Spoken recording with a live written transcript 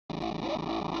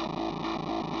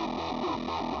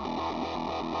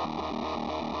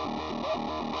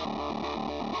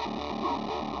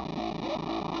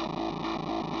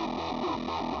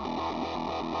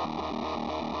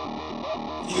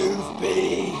You've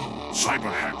been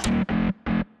cyberhacked.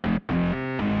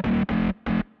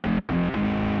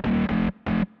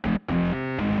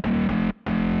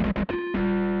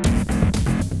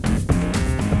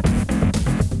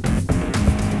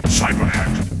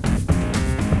 Cyberhacked.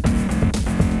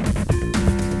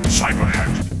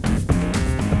 Cyberhacked.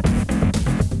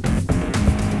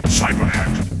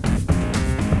 Cyberhacked.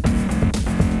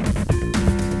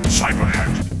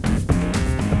 Cyberhacked.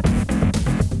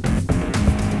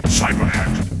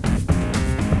 Cyberhacked.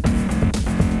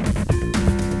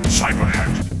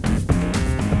 Cyberhacked.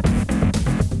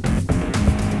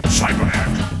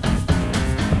 Cyberhacked.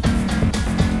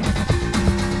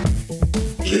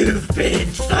 You've been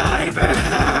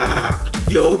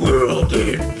cyberhacked. Your world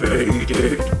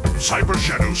invaded. Cyber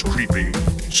shadows creeping.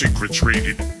 Secrets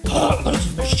raided.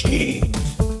 Heartless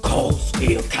machines. Cold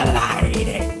steel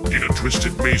colliding. In a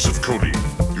twisted maze of coding,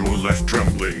 you are left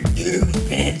trembling. You've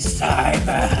been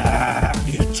cyberhacked.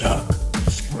 You took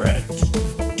spreads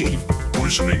deep.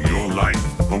 Poisoning your life,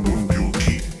 a wound you'll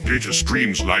keep. Data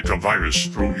streams like a virus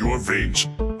through your veins.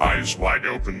 Eyes wide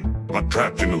open, but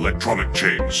trapped in electronic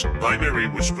chains. Binary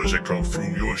whispers echo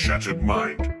through your shattered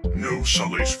mind. No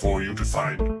solace for you to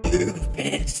find. You've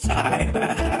been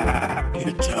cyberhacked.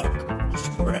 You took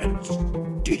spreads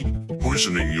deep.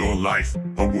 Poisoning your life,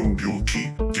 a wound you'll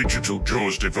keep. Digital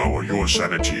jaws devour your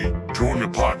sanity. Torn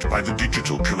apart by the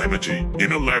digital calamity.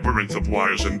 In a labyrinth of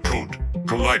wires and code.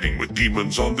 Colliding with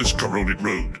demons on this corroded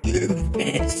road. You've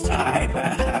been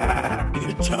cyberhacked.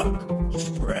 You took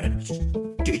spreads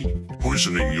deep.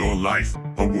 Poisoning your life,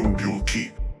 a wound you'll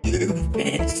keep. You've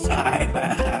been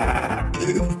cyberhacked.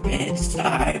 You've been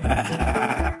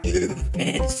cyberhacked. You've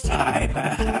been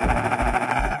cyberhacked.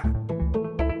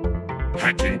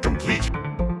 Hacking complete.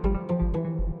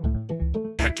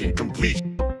 Hacking complete.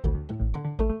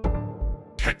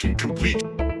 Hacking complete.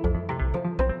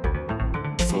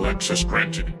 Full access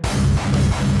granted.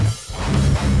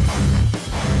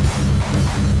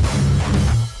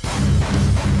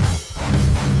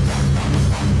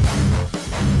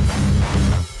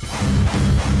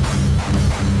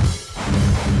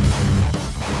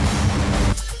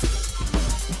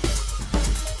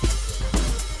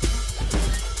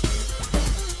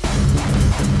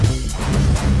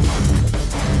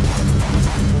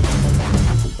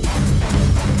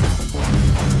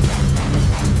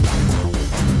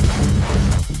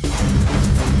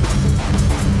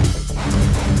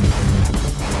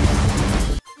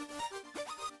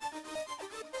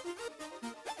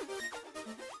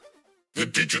 The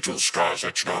digital scars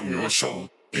etched on your soul.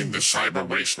 In the cyber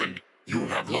wasteland, you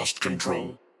have lost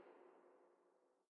control.